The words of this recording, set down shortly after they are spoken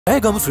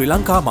ඇයගම ශ්‍රී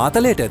ලංකා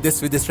මාතලයට දෙස්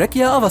විදෙස්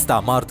රැකියා අවස්ථා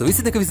මාර්තු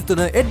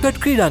 22-23 එඩ්ගඩ්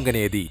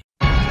ක්‍රීඩාංගණයේදී.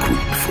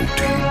 Quick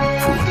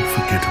 14 for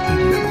unforgettable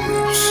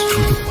memories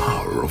through the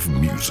power of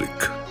music.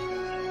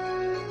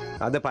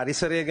 අද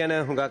පරිසරය ගැන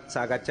හුඟක්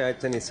සාකච්ඡා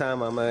වෙච්ච නිසා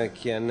මම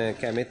කියන්න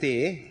කැමති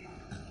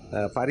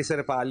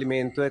පරිසර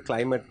පාර්ලිමේන්තුව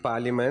ක්ලයිමට්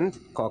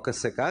පාර්ලිමන්ට්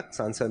කෝකස් එකක්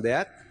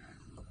සංසදයක්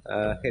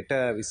හෙට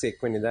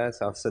 21 වෙනිදා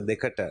සවස්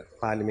 2ට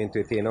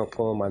පාර්ලිමේන්තුවේ තියෙන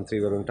ඔක්කොම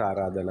മന്ത്രിවරුන්ට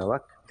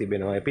ආරාධනාවක්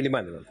තිබෙනවා ඒ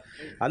පිළිබඳව.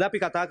 අද අපි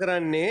කතා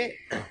කරන්නේ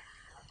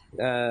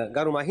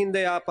ගරු මහින්ද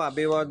යාප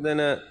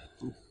අබේවර්ධන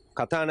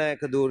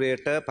කතානායක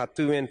ධූරයට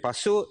පත්වීමෙන්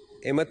පසු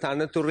එම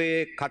තනතුරේ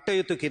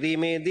කටයුතු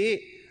කිරීමේදී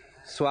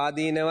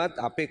ස්වාධීනවත්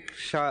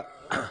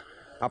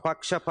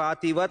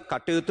අපක්ෂපාතීවත්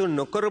කටයුතු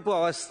නොකරපු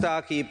අවස්ථා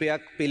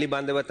කීපයක්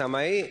පිළිබඳව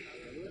තමයි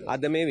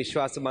අද මේ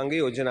විශ්වාසභංග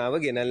යෝජනාව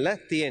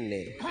ගෙනල්ලා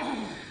තියෙන්නේ.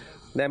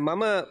 දැන්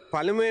මම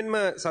පළමුවෙන්ම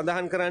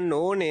සඳහන් කරන්න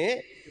ඕනේ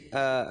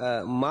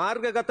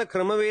මාර්ගගත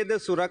ක්‍රමවේද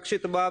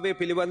සුරක්ෂිතභාවය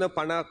පිළිබඳ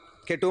පණ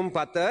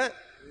කෙටුම්පත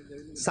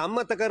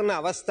සම්මත කරන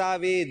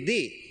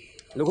අවස්ථාවේදී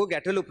ලොකු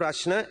ගැටලු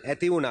ප්‍රශ්න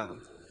ඇති වුණා.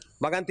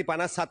 වගන්ති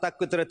 57ක්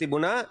විතර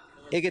තිබුණා.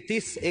 ඒකේ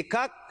 31ක්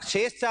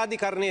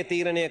ශ්‍රේෂ්ඨාධිකරණය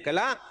තීරණය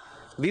කළා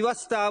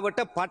විවස්ථාවට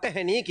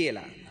පටහැනි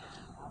කියලා.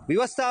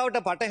 විවස්ථාවට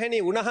පටහැනි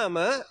වුණාම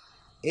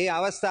ඒ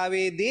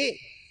අවස්ථාවේදී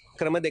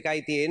ක්‍රම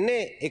දෙකයි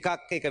තියෙන්නේ.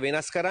 එකක් ඒක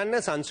වෙනස්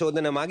කරන්න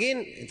සංශෝධන මගින්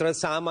ඒතර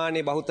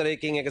සාමාන්‍ය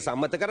බහුතරයකින් ඒක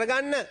සම්මත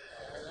කරගන්න.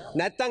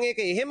 නැත්තම් ඒක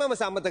එහෙමම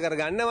සම්මත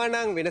කරගන්නවා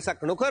නම්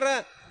වෙනසක් නොකර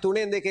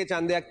 3/2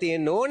 ඡන්දයක්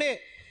තියෙන්න ඕනේ.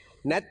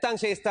 නැත්තම්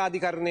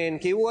ශ්‍රේෂ්ඨාධිකරණයෙන්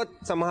කිව්වොත්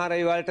සමහර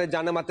ඒවාට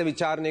ජනමත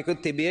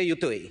විචාරණයකුත් තිබිය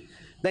යුතුයි.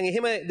 දැන්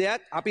එහෙම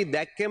දෙයක් අපි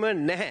දැක්කෙම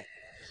නැහැ.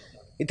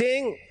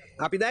 ඉතින්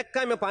අපි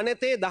දැක්කම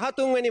පනතේ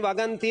 13 වෙනි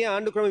වගන්තිය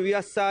ආණ්ඩුක්‍රම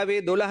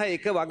ව්‍යවස්ථාවේ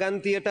 12.1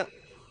 වගන්තියට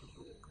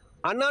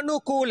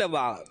අනනුකූලව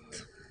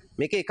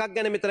මේක එකක්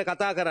ගැන මෙතන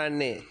කතා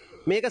කරන්නේ.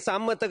 මේක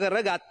සම්මත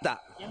කරගත්තා.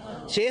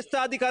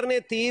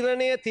 ශ්‍රේෂ්ඨාධිකරණයේ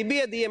තීරණය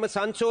තිබියදී එම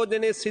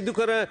සංශෝධනයේ සිදු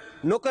කර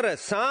නොකර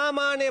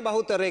සාමාන්‍ය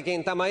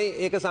බහුතරයකින් තමයි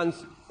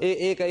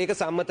ඒක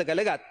සම්මත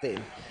කළගත්තේ.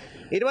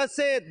 ඊට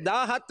පස්සේ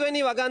 17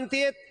 වෙනි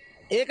වගන්තියේ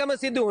ඒකම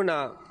සිදු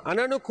වුණා.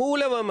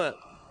 අනනුකූලවම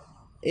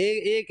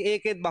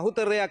ඒකෙත්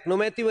බහුතරයක්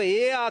නොමැතිව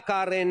ඒ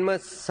ආකාරයෙන්ම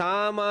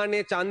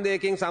සාමාන්‍ය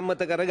ඡන්දයකින්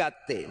සම්මත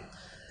කරගත්තේ.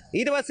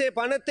 ඊට පස්සේ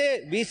පනතේ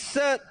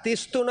 20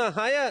 33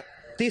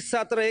 6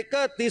 34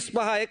 1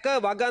 35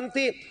 1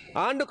 වගන්ති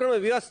ආණ්ඩුක්‍රම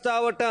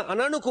ව්‍යවස්ථාවට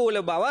අනනුකූල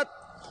බවත්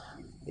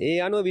ඒ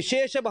අනුව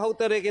විශේෂ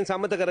බහුතරයකින්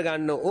සම්මත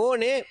කරගන්න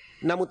ඕනේ.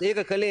 නමුත් ඒක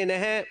කළේ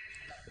නැහැ.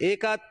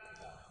 ඒකත්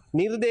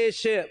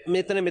නිර්දේශය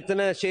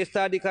මෙතන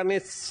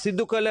ශ්‍රේෂ්ඨාධිකරණයේ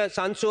සිදු කළ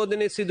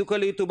සංශෝධනයේ සිදු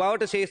කළ යුතු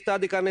බවට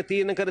ශ්‍රේෂ්ඨාධිකරණය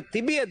තීරණ කර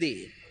තිබියදී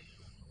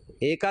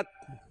ඒකත්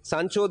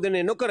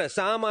සංශෝධනය නොකර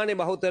සාමාන්‍ය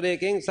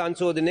බහුතරයකින්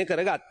සංශෝධනය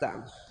කරගත්තා.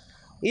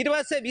 ඊට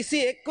පස්සේ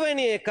 21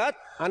 වෙනි එකත්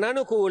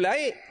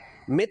අනනුකූලයි.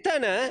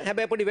 මෙතන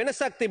හැබැයි පොඩි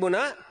වෙනසක්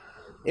තිබුණා.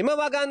 එම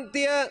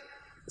වගන්තිය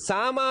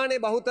සාමාන්‍ය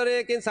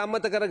බහුතරයකින්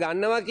සම්මත කර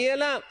ගන්නවා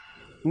කියලා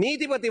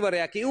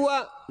නීතිපතිවරයා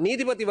කිව්වා.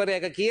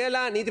 නීතිපතිවරයා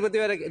කියලා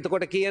නීතිපතිවරයා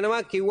එතකොට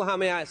කියනවා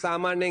කිව්වහම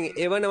සාමාන්‍යයෙන්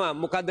එවනවා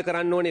මොකද්ද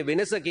කරන්න ඕනේ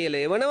වෙනස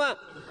කියලා එවනවා.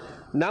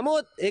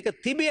 නමුත් ඒක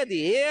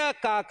තිබියදී ඒ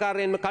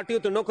ආකාරයෙන්ම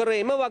කටයුතු නොකර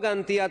එම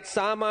වගන්තියත්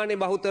සාමාන්‍ය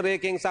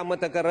බහුතරයකින්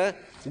සම්මත කර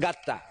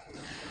ගත්තා.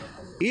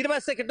 ඊට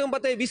පස්සේ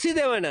කෙටුම්පතේ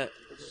 22 වන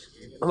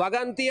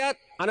වගන්තියත්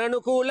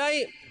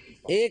අනනුකූලයි.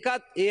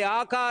 ඒකත් ඒ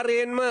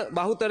ආකාරයෙන්ම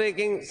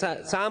බහුතරයකින්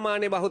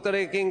සාමාන්‍ය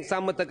බහුතරයකින්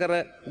සම්මත කර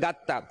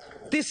ගත්තා.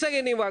 30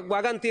 වෙනි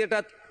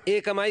වගන්තියටත්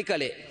ඒකමයි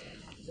කළේ.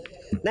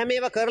 දැන්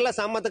මේවා කරලා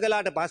සම්මත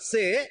කළාට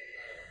පස්සේ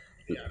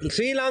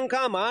ශ්‍රී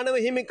ලංකා මානව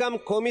හිමිකම්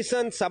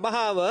කොමිෂන්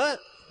සභාව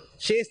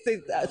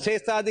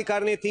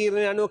ශ්‍රේෂ්ඨාධිකරණයේ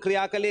තීරණය අනුව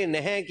ක්‍රියා කළේ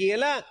නැහැ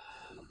කියලා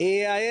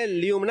ඒ අය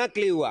ලියුමක්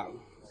ලිව්වා.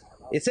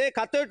 එසේ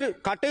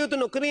කටයුතු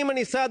නොකිරීම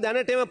නිසා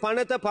දැනටම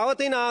පනත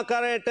පවතින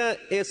ආකාරයට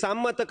ඒ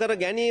සම්මත කර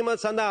ගැනීම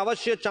සඳහා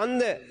අවශ්‍ය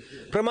ඡන්ද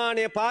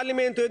ප්‍රමාණය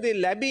පාර්ලිමේන්තුවේදී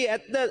ලැබී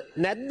ඇත්ද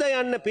නැද්ද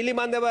යන්න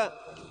පිළිබඳව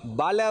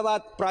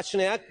බලවත්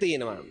ප්‍රශ්නයක්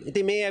තියෙනවා.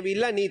 ඉතින්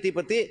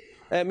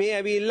මේ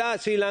ඇවිල්ලා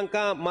ශ්‍රී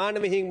ලංකා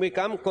මානව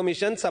හිමිකම්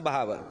කොමිෂන්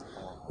සභාව.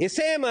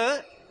 එසේම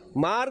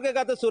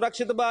මාර්ගගත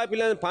සුරක්ෂිතභාවය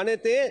පිළිබඳ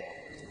පනතේ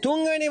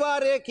 3 වෙනි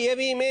වාරයේ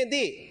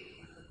කියවීමේදී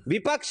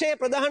විපක්ෂයේ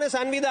ප්‍රධාන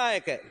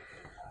සංවිධායක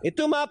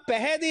එතුමා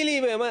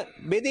පැහැදිලිවම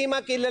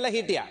බෙදීමක් ඉල්ලලා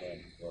හිටියා.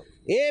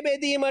 ඒ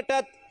බෙදීමටත්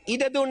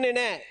ඉඩ දුන්නේ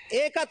නැහැ.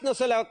 ඒකත්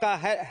නොසලකා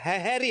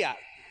හැරියා.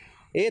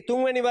 ඒ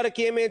 3 වෙනි වර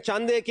කියමේ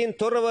ඡන්දයකින්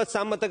තොරව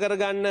සම්මත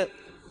කරගන්න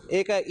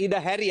ඒක ඉඩ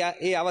හැරියා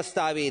ඒ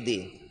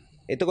අවස්ථාවේදී.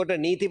 එතකොට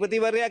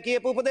නීතිපතිවරයා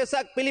කියපු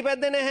උපදේශක්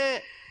පිළිපැද්දේ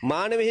නැහැ.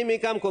 මානව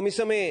හිමිකම්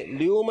කොමිසමේ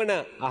ලියුමන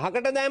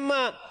අහකට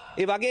දැම්මා.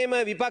 ඒ වගේම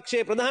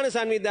විපක්ෂයේ ප්‍රධාන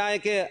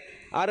සංවිධායක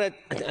අර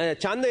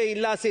ඡන්දය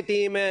ඉල්ලා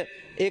සිටීම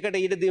ඒකට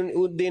ඉඩ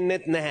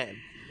දෙන්නෙත්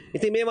නැහැ.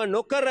 ඉතින් මේවා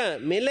නොකර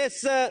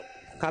මෙලෙස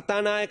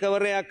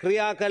කතානායකවරයා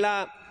ක්‍රියා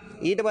කළා.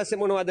 ඊට පස්සේ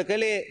මොනවද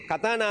කළේ?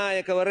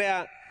 කතානායකවරයා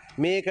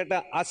මේකට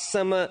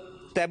අස්සම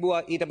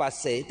තැබුවා ඊට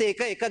පස්සේ. ඉතින්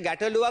ඒක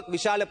ගැටලුවක්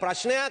විශාල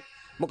ප්‍රශ්නයක්.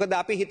 මොකද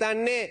අපි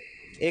හිතන්නේ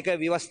ඒක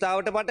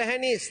ව්‍යවස්ථාවට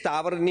පටහැනි,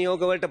 ස්ථාවර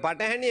නියෝගවලට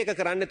පටහැනි, ඒක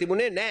කරන්න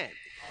තිබුණේ නැහැ.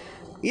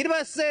 ඊට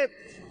පස්සේ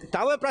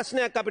තව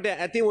ප්‍රශ්නයක් අපිට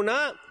ඇති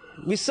වුණා.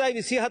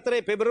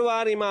 2024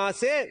 පෙබරවාරි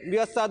මාසේ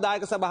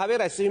ව්‍යවස්ථාදායක සභාවේ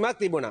රැස්වීමක්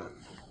තිබුණා.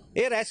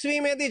 ඒ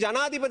රැස්වීමේදී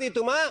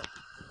ජනාධිපතිතුමා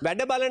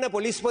වැඩ බලන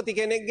පොලිස්පති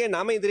කෙනෙක්ගේ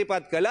නම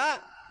ඉදිරිපත් කළා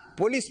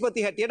පොලිස්පති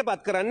හැටියට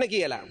පත් කරන්න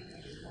කියලා.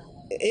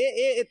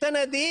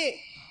 එතනදී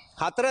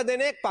 4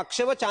 දෙනෙක්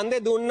පක්ෂව ඡන්දය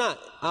දුන්නා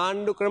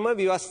ආණ්ඩු ක්‍රම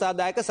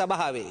ව්‍යවස්ථාදායක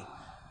සභාවේ.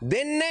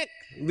 දෙන්නෙක්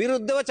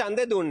විරුද්ධව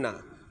ඡන්දය දුන්නා.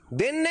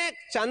 දෙන්නෙක්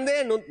ඡන්දය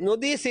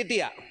නොදී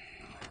සිටියා.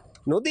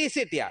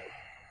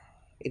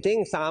 ඉතින්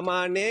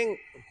සාමාන්‍යයෙන්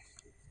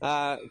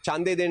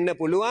ඡන්දය දෙන්න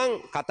පුළුවන්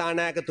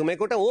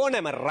කතානායකතුමෙකුට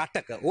ඕනෑම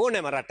රටක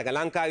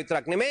ලංකාව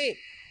විතරක් නෙමෙයි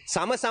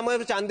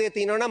සමව ඡන්දය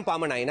තියෙනවා නම්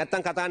පමණයි.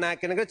 නැත්තම් කතානායක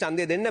කෙනෙකුට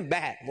ඡන්දය දෙන්න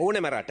බෑ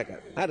ඕනෑම රටක.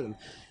 හරිද?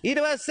 ඊට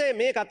පස්සේ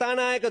මේ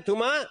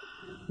කතානායකතුමා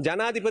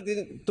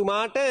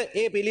ජනාධිපතිතුමාට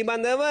ඒ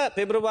පිළිබඳව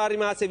පෙබරවාරි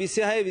මාසේ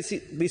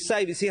 26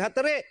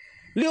 2024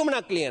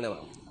 ලියුමක්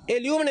ලියනවා. ඒ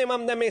ලියුමනේ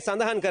මම දැන් මේ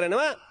සඳහන්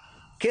කරනවා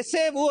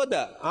කෙසේ වුවද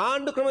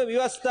ආණ්ඩු ක්‍රම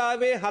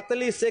ව්‍යවස්ථාවේ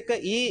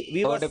 41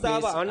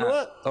 ව්‍යවස්ථාව අනුව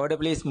ඕඩර්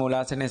ප්ලීස්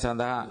මූලාසනයේ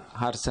සඳහා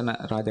හර්ෂණ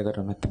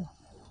රාජකරණ මහත්මයා.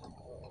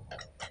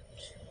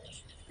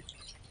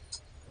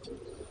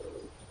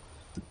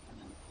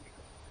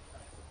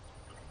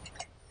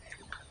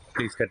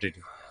 Please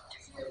continue.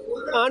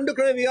 ආණ්ඩු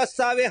ක්‍රම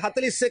ව්‍යවස්ථාවේ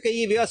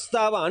 41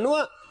 ව්‍යවස්ථාව අනුව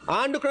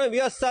ආණ්ඩු ක්‍රම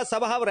ව්‍යවස්ථා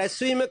සභාව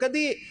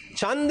රැස්වීමකදී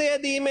ඡන්දය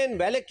දීමෙන්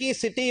වැළකී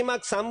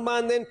සිටීමක්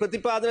සම්බන්ධයෙන්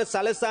ප්‍රතිපාදන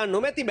සලසා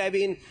නොමැති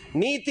බැවින්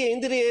නීති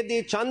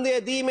ඉදිරියේදී ඡන්දය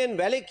දීමෙන්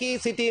වැළකී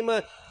සිටීම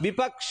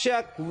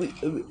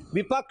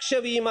විපක්ෂ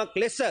වීමක්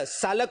ලෙස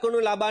සලකනු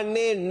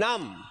ලබන්නේ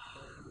නම්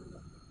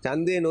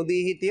ඡන්දය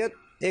නොදී හිටියොත්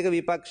ඒක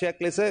විපක්ෂයක්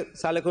ලෙස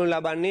සලකනු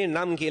ලබන්නේ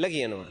නම් කියලා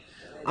කියනවා.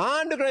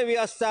 ආණ්ඩු ක්‍රම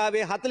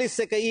ව්‍යවස්ථාවේ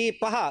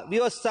 41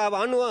 ව්‍යවස්ථාව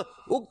අනුව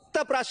උක්ත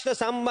ප්‍රශ්න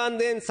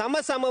සම්බන්ධයෙන්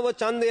සමව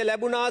ඡන්දය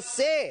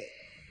ලැබුණාසේ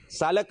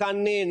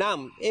සලකන්නේ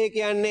නම් ඒ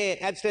කියන්නේ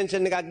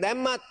ඇබ්ස්ටෙන්ෂන් එකක්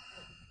දැම්මත්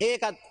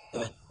ඒකත්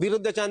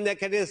විරුද්ධ ඡන්දයක්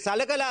හැටියට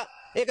සලකලා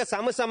ඒක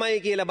සමයි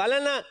කියලා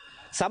බලන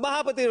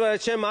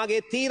සභාපතිවරයා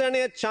මාගේ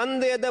තීරණය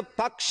ඡන්දයද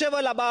පක්ෂව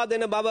ලබා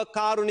දෙන බව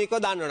කාරුණිකව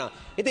දන්වනවා.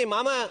 ඉතින්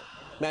මම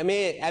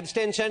මේ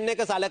ඇබ්ස්ටෙන්ෂන්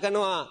එක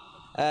සලකනවා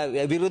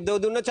විරුද්ධව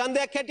දුන්න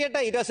ඡන්දයක් හැටියට.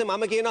 ඊට පස්සේ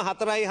මම කියනවා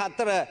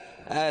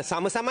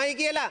 4-4 සමයි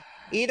කියලා.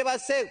 ඊට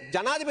පස්සේ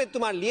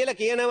ජනාධිපතිතුමා ලියලා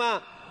කියනවා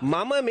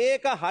මම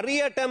මේක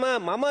හරියටම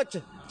මම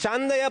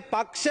ඡන්දය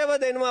පක්ෂව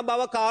දෙනවා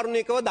බව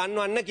කාරුණිකව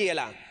දන්වන්න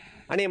කියලා.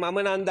 අනේ මම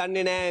නම්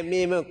දන්නේ නෑ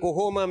මේ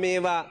කොහොම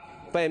මේවා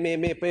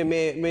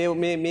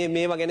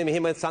මේවා ගැන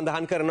මෙහෙම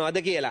සඳහන් කරනවද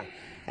කියලා.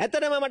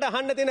 ඇත්තටම මට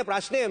අහන්න තියෙන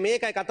ප්‍රශ්නය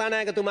මේකයි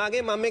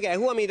කතානායකතුමාගේ. මම මේක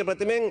ඇහුවා මීට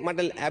ප්‍රථමයෙන් මට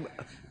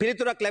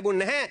පිළිතුරක් ලැබුණ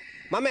නැහැ.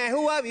 මම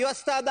ඇහුවා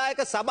ව්‍යවස්ථාදායක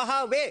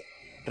සභාවේ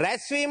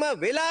රැස්වීම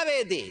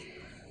වෙලාවේදී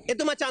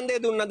එතුමා ඡන්දය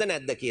දුන්නද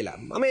නැද්ද කියලා.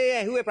 මම ඒ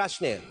ඇහුවේ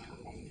ප්‍රශ්නය.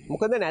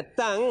 මොකද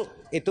නැත්තම්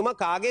එතුමා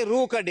කාගේ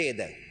රූකඩේද?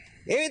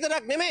 ඒ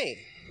විතරක් නෙමෙයි.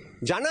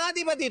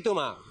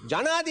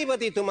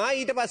 ජනාධිපතිතුමා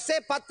ඊට පස්සේ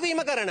පත්වීම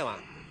කරනවා.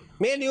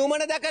 මේ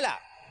ලියුමන දැකලා.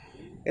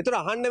 ඒතර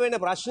අහන්න වෙන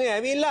ප්‍රශ්නය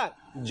ඇවිල්ලා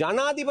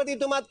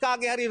ජනාධිපතිතුමත්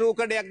කාගේ හරි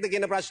රූකඩයක්ද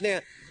කියන ප්‍රශ්නය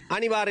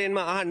අනිවාර්යෙන්ම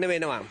අහන්න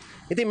වෙනවා.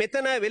 ඉතින්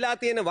මෙතන වෙලා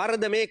තියෙන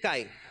වරද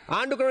මේකයි.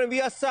 ආණ්ඩු ක්‍රම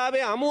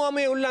ව්‍යවස්ථාවේ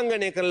අමුමේ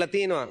උල්ලංඝනය කරලා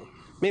තියෙනවා.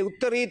 මේ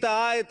උත්තරීත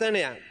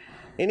ආයතනය.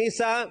 ඒ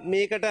නිසා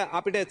මේකට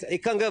අපිට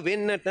එකඟ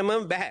වෙන්නටම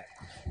බෑ.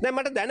 දැන්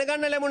මට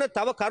දැනගන්න ලැබුණ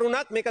තව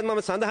කරුණක් මේකත්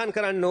මම සඳහන්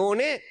කරන්න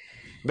ඕනේ.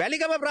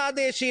 වැලිගම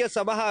ප්‍රාදේශීය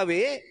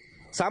සභාවේ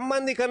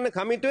සම්බන්ධීකරණ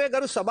කමිටුවේ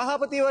ගරු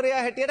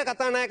සභාපතිවරයා හැටියට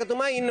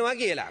කතානායකතුමා ඉන්නවා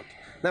කියලා.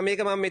 නම් මේක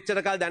මම මෙච්චර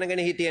කල්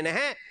දැනගෙන හිටියේ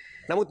නැහැ.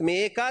 නමුත්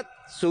මේකත්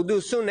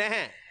සුදුසු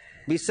නැහැ.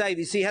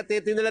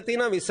 2027 ඉඳලා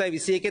තියෙනවා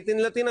 2021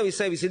 ඉඳලා තියෙනවා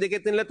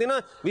 2022 ඉඳලා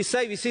තියෙනවා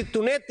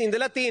 2023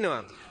 ඉඳලා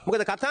තියෙනවා.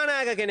 මොකද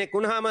කතානායක කෙනෙක්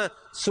වුණාම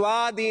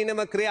ස්වාධීනව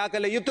ක්‍රියා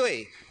කළ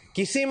යුතුයි.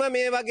 කිසිම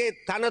මේ වගේ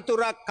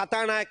තනතුරක්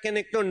කතානායක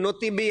කෙනෙක්ට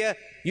නොතිබිය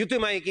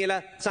යුතුයමයි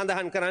කියලා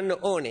සඳහන් කරන්න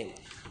ඕනේ.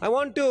 I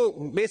want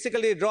to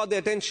basically draw the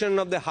attention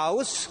of the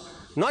House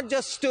not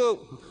just to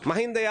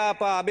Mahinda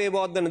Yapa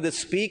Abeyewardene the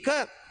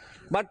Speaker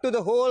but to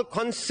the whole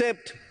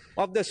concept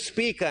of the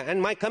Speaker,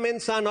 and my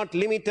comments are not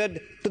limited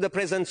to the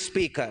present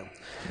Speaker.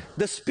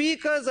 The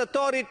Speaker's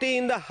authority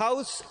in the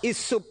House is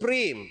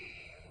supreme.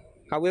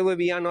 However,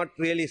 we are not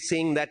really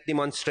seeing that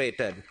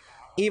demonstrated.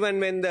 Even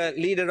when the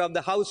leader of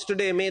the House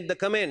today made the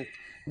comment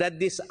that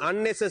this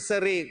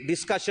unnecessary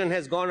discussion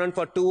has gone on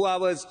for 2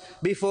 hours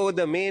before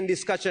the main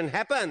discussion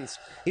happens,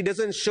 it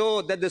doesn't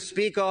show that the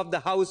Speaker of the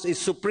House is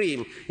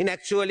supreme in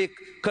actually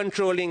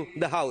controlling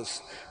the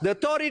House. The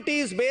authority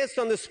is based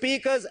on the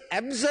Speaker's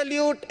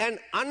absolute and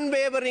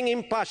unwavering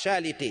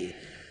impartiality.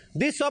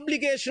 This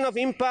obligation of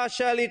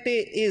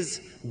impartiality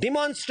is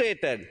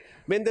demonstrated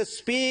when the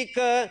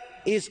Speaker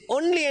is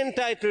only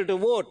entitled to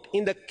vote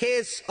in the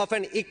case of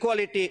an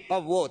equality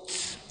of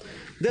votes.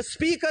 The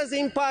Speaker's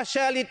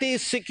impartiality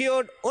is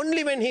secured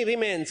only when he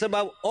remains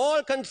above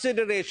all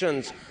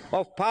considerations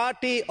of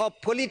party or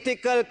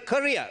political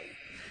career,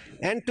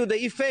 and to the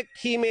effect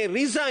he may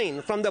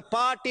resign from the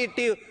party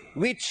to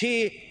which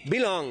he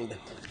belonged.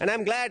 And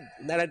I'm glad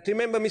that I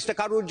remember Mr.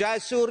 Karur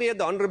Jayasuriya,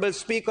 the Honourable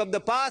Speaker of the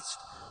past,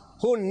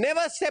 who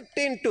never stepped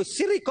into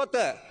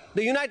Sirikota,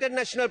 the United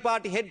National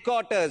Party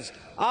headquarters,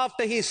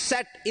 after he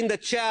sat in the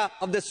chair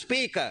of the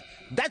Speaker.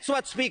 That's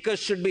what speakers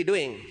should be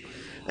doing.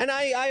 And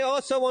I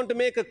also want to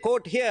make a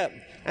quote here.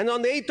 And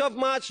on the 8th of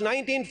March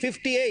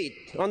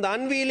 1958, on the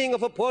unveiling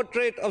of a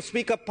portrait of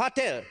Speaker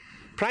Patel,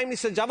 Prime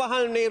Minister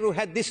Jawaharlal Nehru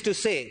had this to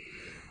say.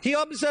 He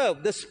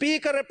observed, the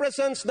Speaker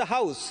represents the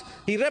House.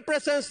 He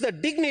represents the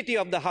dignity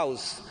of the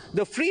House,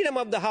 the freedom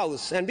of the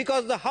House. And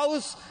because the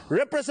House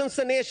represents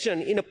the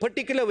nation in a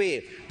particular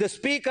way, the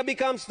Speaker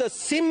becomes the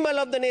symbol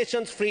of the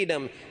nation's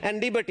freedom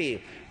and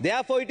liberty.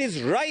 Therefore, it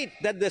is right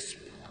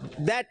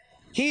that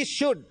he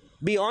should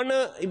be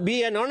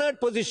an honored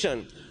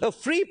position, a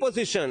free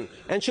position,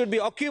 and should be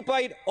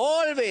occupied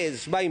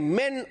always by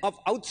men of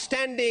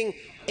outstanding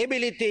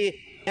ability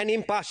and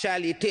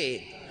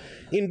impartiality.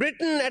 In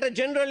Britain, at a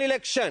general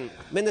election,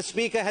 when the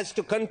Speaker has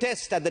to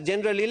contest at the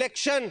general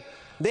election,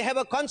 they have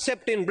a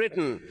concept in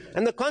Britain,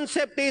 and the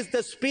concept is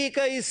the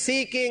Speaker is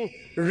seeking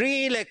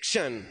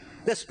re-election.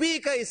 The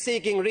Speaker is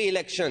seeking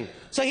re-election,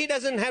 so he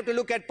doesn't have to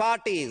look at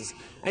parties.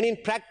 And in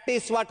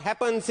practice, what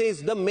happens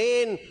is the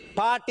main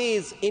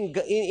parties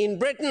in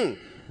Britain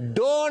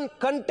don't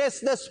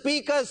contest the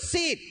Speaker's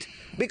seat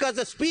because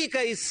the Speaker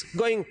is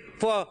going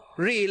for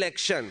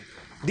re-election.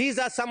 These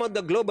are some of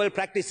the global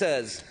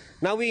practices.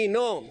 Now we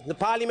know the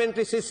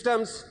parliamentary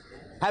systems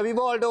have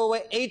evolved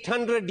over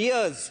 800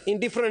 years in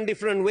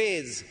different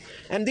ways.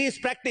 And these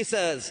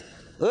practices,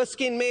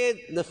 Erskine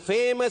May, the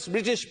famous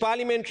British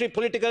parliamentary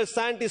political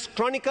scientist,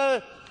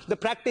 chronicled the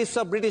practice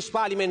of British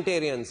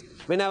parliamentarians.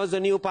 When I was a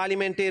new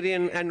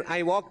parliamentarian and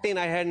I walked in,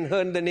 I hadn't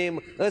heard the name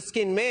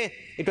Erskine May.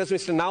 It was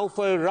Mr.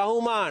 Naufal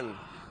Rahman,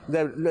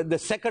 the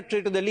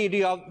secretary to the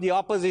leader of the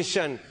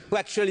opposition, who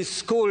actually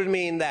schooled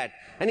me in that.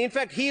 And in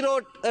fact, he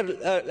wrote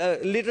a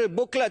little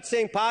booklet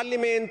saying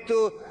Parliament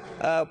to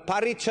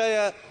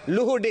Parichaya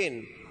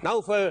Luhudin,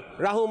 Naufal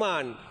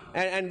Rahman.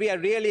 And we are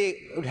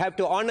really have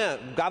to honor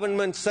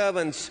government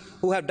servants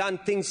who have done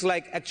things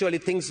like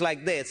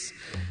this.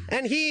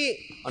 And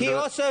he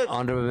also...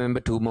 Honourable Member,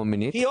 2 more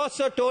minutes. He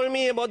also told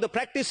me about the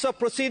practice of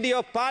procedure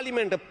of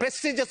Parliament, a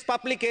prestigious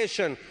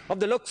publication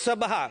of the Lok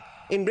Sabha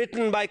in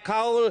Britain by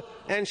Cowell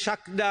and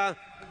Shakda,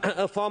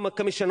 a former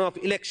commissioner of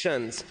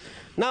elections.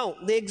 Now,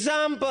 the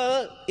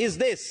example is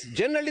this.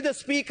 Generally, the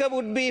Speaker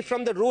would be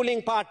from the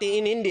ruling party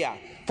in India.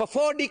 For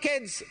 4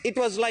 decades, it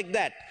was like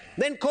that.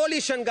 Then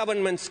coalition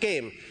governments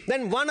came.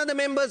 Then one of the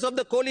members of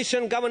the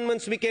coalition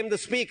governments became the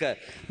Speaker.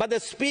 But the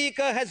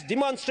Speaker has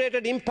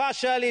demonstrated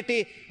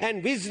impartiality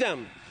and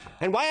wisdom.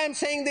 And why I'm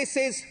saying this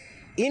is,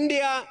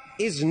 India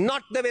is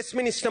not the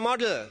Westminster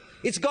model.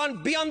 It's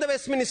gone beyond the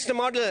Westminster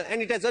model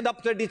and it has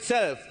adopted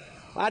itself.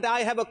 But I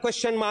have a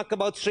question mark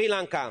about Sri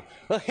Lanka.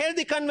 A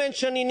healthy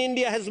convention in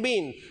India has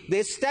been the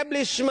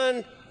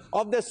establishment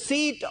of the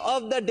seat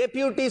of the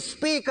Deputy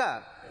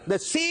Speaker. The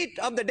seat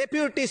of the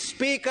Deputy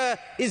Speaker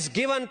is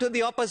given to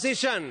the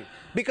opposition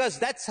because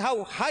that's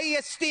how high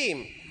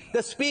esteem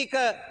the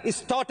Speaker is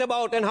thought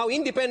about and how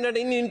independent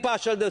and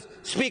impartial the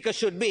Speaker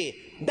should be.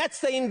 That's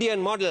the Indian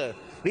model.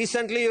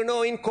 Recently, you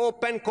know, in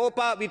COPE and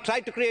COPA, we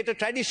tried to create a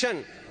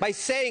tradition by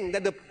saying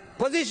that the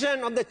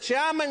position of the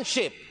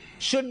chairmanship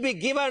should be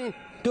given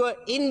to an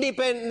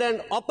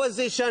independent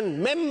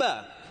opposition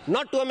member,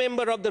 not to a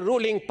member of the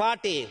ruling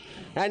party.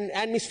 And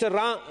Mr.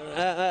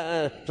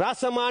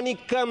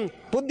 Rasamanikam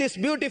put this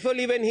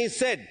beautifully when he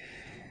said,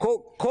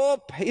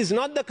 COPE is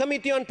not the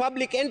Committee on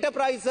Public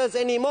Enterprises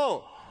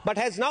anymore, but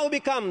has now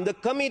become the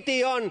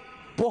Committee on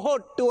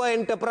Port to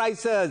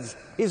Enterprises,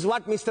 is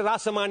what Mr.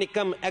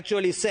 Rasamanikam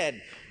actually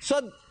said.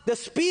 So the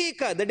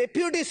Speaker, the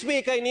Deputy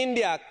Speaker in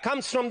India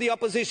comes from the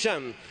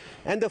opposition.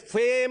 And the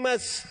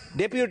famous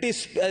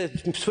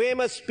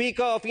famous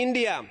Speaker of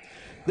India,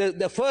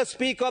 the first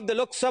Speaker of the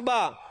Lok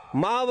Sabha,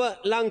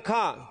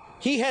 Mavalanka,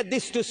 he had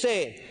this to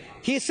say.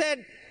 He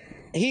said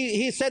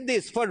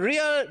this, for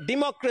real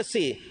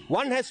democracy,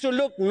 one has to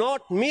look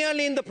not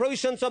merely in the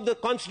provisions of the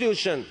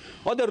Constitution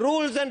or the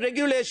rules and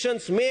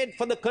regulations made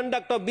for the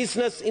conduct of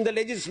business in the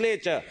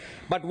legislature,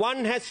 but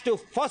one has to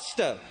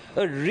foster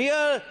a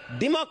real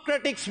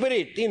democratic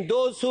spirit in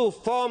those who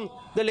form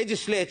the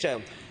legislature.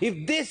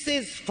 If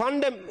this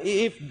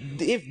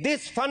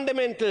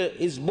fundamental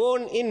is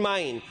borne in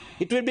mind,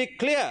 it will be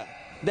clear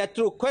that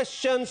through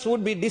questions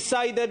would be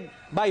decided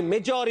by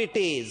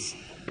majorities.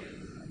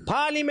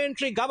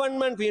 Parliamentary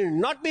government will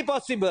not be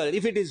possible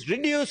if it is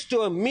reduced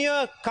to a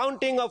mere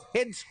counting of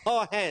heads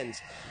or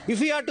hands. If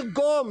we are to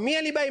go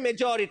merely by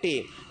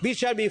majority, we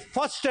shall be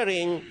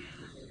fostering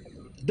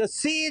the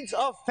seeds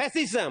of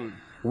fascism,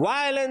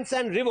 violence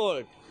and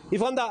revolt.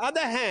 If on the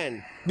other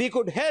hand, we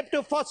could help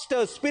to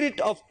foster a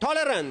spirit of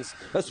tolerance,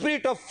 a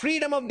spirit of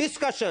freedom of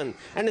discussion,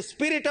 and a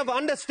spirit of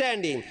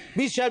understanding,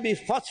 we shall be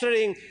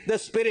fostering the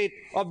spirit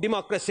of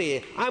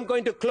democracy. I'm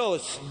going to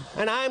close,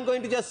 and I'm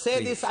going to just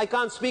say this. I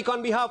can't speak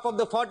on behalf of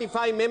the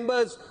 45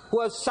 members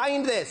who have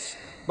signed this,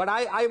 but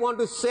I want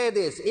to say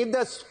this. If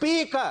the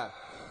Speaker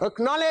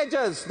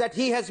acknowledges that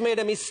he has made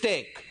a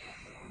mistake,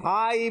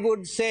 I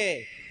would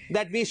say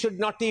that we should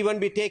not even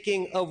be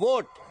taking a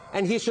vote,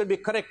 and he should be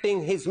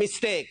correcting his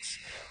mistakes.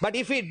 But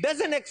if he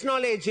doesn't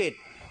acknowledge it,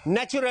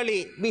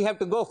 naturally we have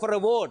to go for a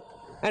vote.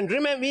 And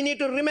we need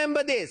to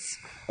remember this.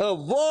 A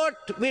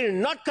vote will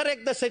not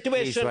correct the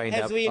situation, wind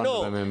as up, we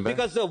know, honourable member.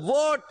 because the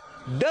vote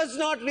does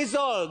not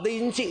resolve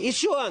the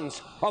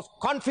issuance of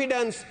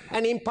confidence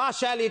and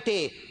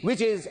impartiality,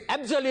 which is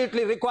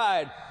absolutely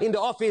required in the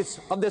office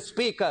of the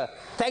Speaker.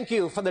 Thank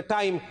you for the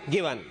time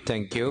given.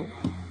 Thank you.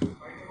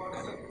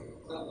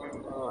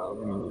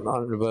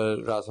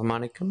 Honorable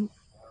Rasamanikam.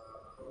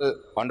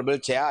 Honorable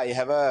Chair, I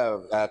have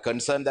a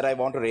concern that I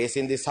want to raise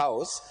in this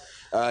house.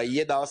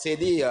 ඊයේ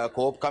දවසේදී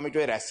COPE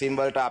කමිටුවේ රැස්වීම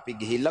වලට අපි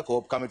ගිහිල්ලා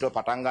COPE කමිටුව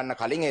පටන් ගන්න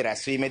කලින් ඒ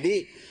රැස්වීමේදී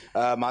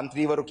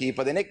මන්ත්‍රීවරු කීප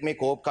දෙනෙක් මේ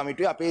කෝප්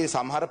කමිටුවේ අපේ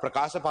සමහර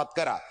ප්‍රකාශ පත්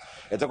කරා.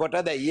 එතකොට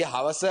දැන් ඊයේ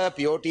හවස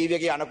PO TV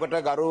එකේ යනකොට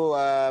ගරු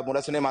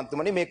මුලසුනේ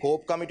මන්ත්‍රීමනි මේ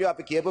කෝප් කමිටුවේ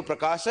අපි කියපු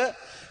ප්‍රකාශ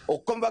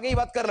ඔක්කොම වගේ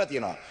ඉවත් කරලා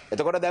තියෙනවා.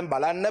 එතකොට දැන්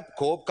බලන්න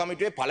කෝප්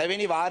කමිටුවේ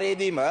පළවෙනි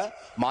වාරයේදීම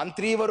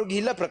මන්ත්‍රීවරු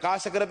ගිහිල්ලා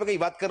ප්‍රකාශ කරපු එක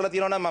ඉවත් කරලා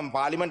තියෙනවා නම් මම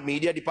පාර්ලිමේන්තු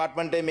මීඩියා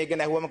ඩිපාර්ට්මන්ට් එකේ මේක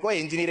නැහුවම කිව්වා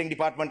එන්ජිනියරින්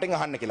ඩිපාර්ට්මන්ට් එකෙන්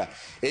අහන්න කියලා.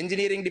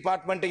 එන්ජිනියරින්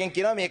ඩිපාර්ට්මන්ට් එකෙන්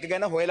කියනවා මේක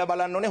ගැන හොයලා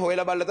බලන්න ඕනේ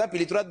හොයලා බලලා තමයි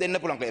පිළිතුරක් දෙන්න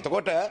පුළුවන් කියලා.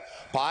 එතකොට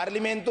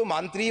පාර්ලිමේන්තු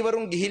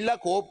මන්ත්‍රීවරුන් ගිහිල්ලා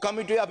කෝප්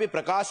කමිටුවේ අපි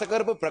ප්‍රකාශ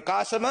කරපු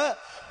ප්‍රකාශම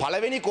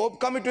පළවෙනි කෝප්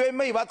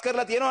කමිටුවෙන්ම ඉවත්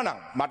කරලා තියෙනවා නම්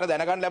මට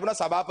දැනගන්න ලැබුණා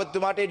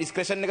සභාපතිතුමාට ඒ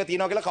ඩිස්ක්‍රිෂන් එක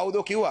තියෙනවා කියලා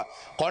කවුදෝ කිව්වා.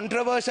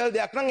 කොන්ට්‍රවර්ෂල්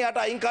දෙයක් නම් එයාට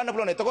අයින් කරන්න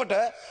පුළුවන්. එතකොට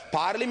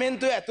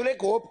පාර්ලිමේන්තුවේ ඇතුලේ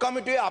කෝප්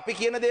කමිටුවේ අපි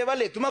කියන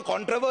දේවල් එතුමා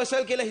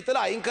කොන්ට්‍රවර්ෂල් කියලා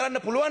හිතලා අයින්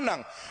කරන්න පුළුවන්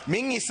නම්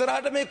මින්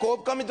ඉස්සරහට මේ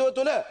කෝප් කමිටුව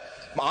තුළ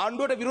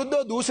ආණ්ඩුවට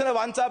විරුද්ධව දූෂණ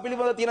වංචා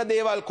පිළිබඳ තියෙන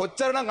දේවල්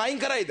කොච්චරනම් අයින්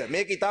කරයිද?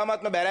 මේක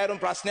ඉතාමත්ම බැරෑරුම්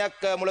ප්‍රශ්නයක්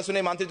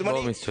මුලසුනේ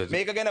මන්ත්‍රීතුමනි.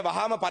 මේක ගැන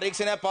වහාම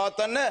පරීක්ෂණයක්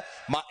පවත්වන්න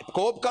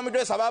කෝප්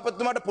කමිටුවේ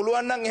සභාපතිතුමාට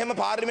පුළුවන් නම් එහෙම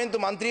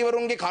පාර්ලිමේන්තු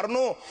මන්ත්‍රීවරුන්ගේ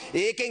කරුණු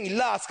ඒකෙන්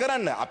ඉල්ලා අස්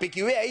කරන්න. අපි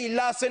කිව්වේ ඇයි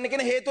ඉල්ලා අස් වෙන්න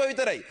කියන හේතුව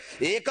විතරයි.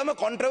 ඒකම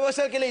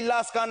කොන්ට්‍රවර්ෂල් කියලා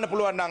ඉල්ලා අස් ගන්න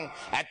පුළුවන් නම්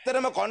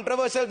ඇත්තටම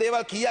කොන්ට්‍රවර්ෂල්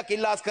දේවල් කීයක්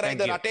ඉල්ලා අස්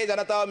කරයිද? රටේ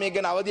ජනතාව මේක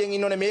ගැන අවදියෙන්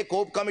ඉන්න ඕනේ. මේ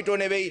කෝප්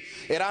කමිටුව නෙවෙයි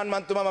එරාන්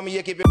මන්ත්‍රීතුමා මම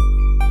ඊයේ කිව්වේ